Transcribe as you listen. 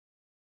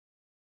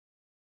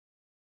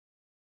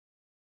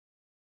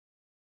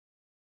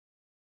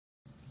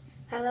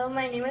Hello,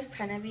 my name is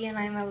Pranavi and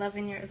I'm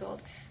 11 years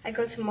old. I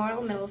go to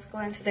Morrill Middle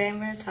School and today I'm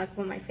going to talk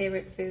about my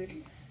favorite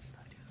food.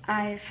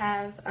 I'm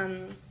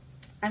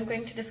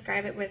going to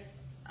describe it with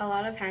a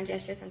lot of hand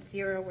gestures and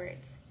fewer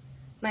words.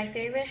 My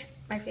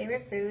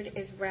favorite food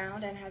is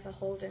round and has a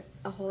hole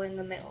in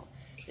the middle.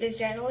 It is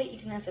generally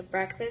eaten as a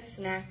breakfast,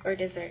 snack, or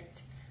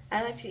dessert.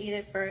 I like to eat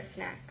it for a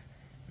snack.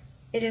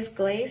 It is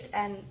glazed,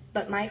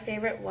 but my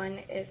favorite one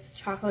is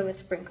chocolate with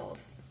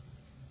sprinkles.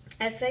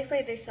 At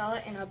Safeway, they sell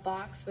it in a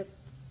box with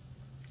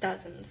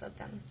dozens of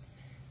them.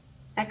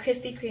 At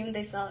Krispy Kreme,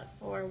 they sell it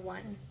for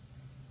 $1.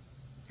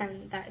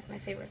 And that is my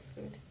favorite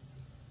food.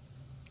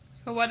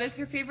 So what is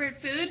your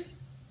favorite food?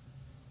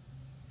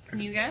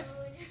 Can you guess?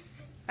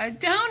 A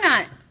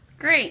donut.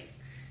 Great.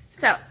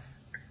 So,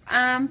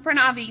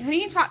 Pranavi,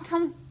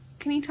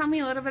 can you tell me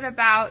a little bit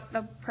about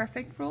the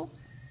perfect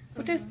rules?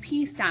 What does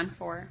P stand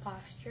for?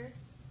 Posture.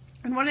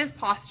 And what is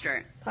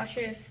posture?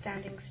 Posture is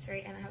standing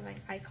straight and having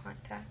eye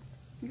contact.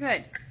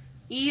 Good.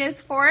 E is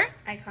for?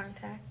 Eye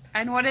contact.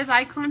 And what is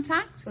eye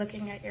contact?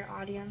 Looking at your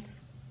audience.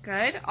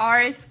 Good.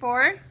 R is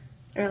for?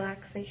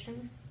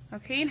 Relaxation.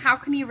 Okay, and how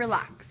can you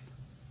relax?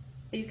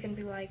 You can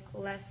be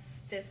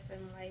less stiff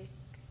and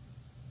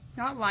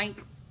Not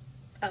like.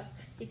 Oh,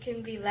 you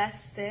can be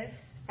less stiff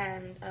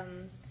and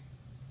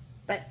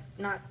but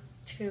not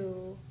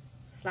too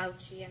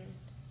slouchy, and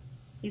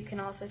you can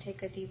also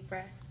take a deep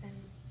breath and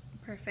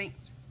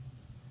Perfect.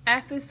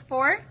 F is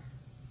for?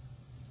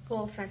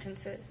 full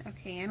sentences.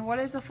 Okay, and what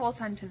is a full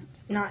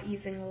sentence? Not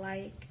using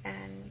like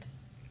and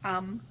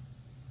and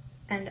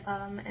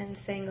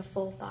saying a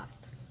full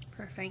thought.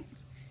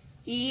 Perfect.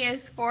 E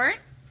is for?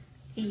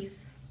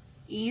 Ease.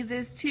 Ease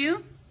is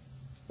to?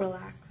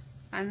 Relax.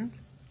 And?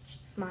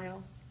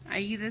 Smile. I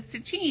use this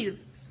to cheese.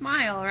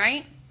 Smile,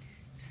 right?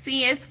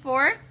 C is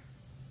for?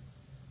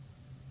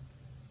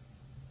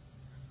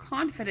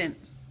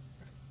 Confidence.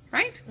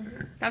 Right?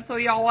 Mm-hmm. That's what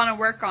we all want to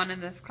work on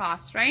in this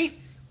class, right?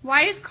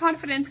 Why is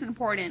confidence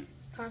important?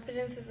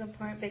 Confidence is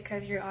important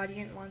because your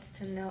audience wants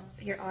to know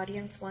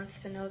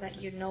that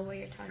you know what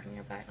you're talking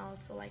about and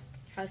also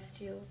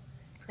trust you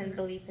and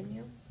believe in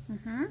you.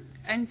 Mm-hmm.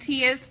 And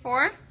T is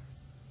for?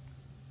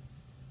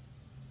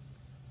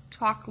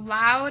 Talk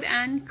loud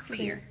and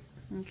clear.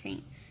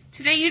 Okay.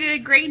 Today you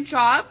did a great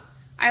job.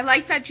 I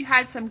like that you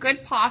had some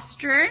good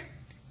posture.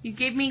 You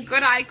gave me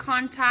good eye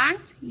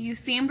contact. You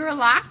seemed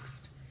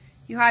relaxed.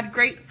 You had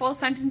great full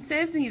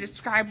sentences, and you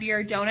described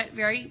your donut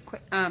very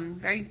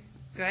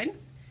good.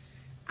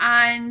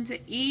 And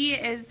E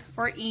is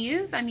for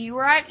ease, and you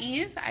were at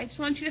ease. I just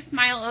want you to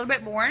smile a little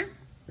bit more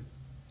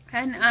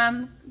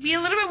and be a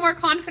little bit more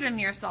confident in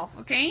yourself,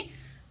 okay?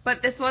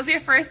 But this was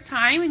your first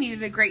time, and you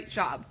did a great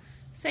job.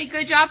 Say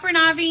good job,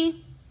 Pranavi.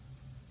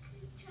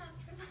 Good job,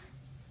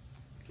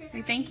 Pranavi.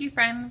 Say thank you,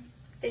 friends.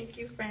 Thank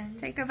you,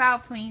 friends. Take a bow,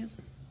 please.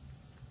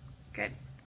 Good.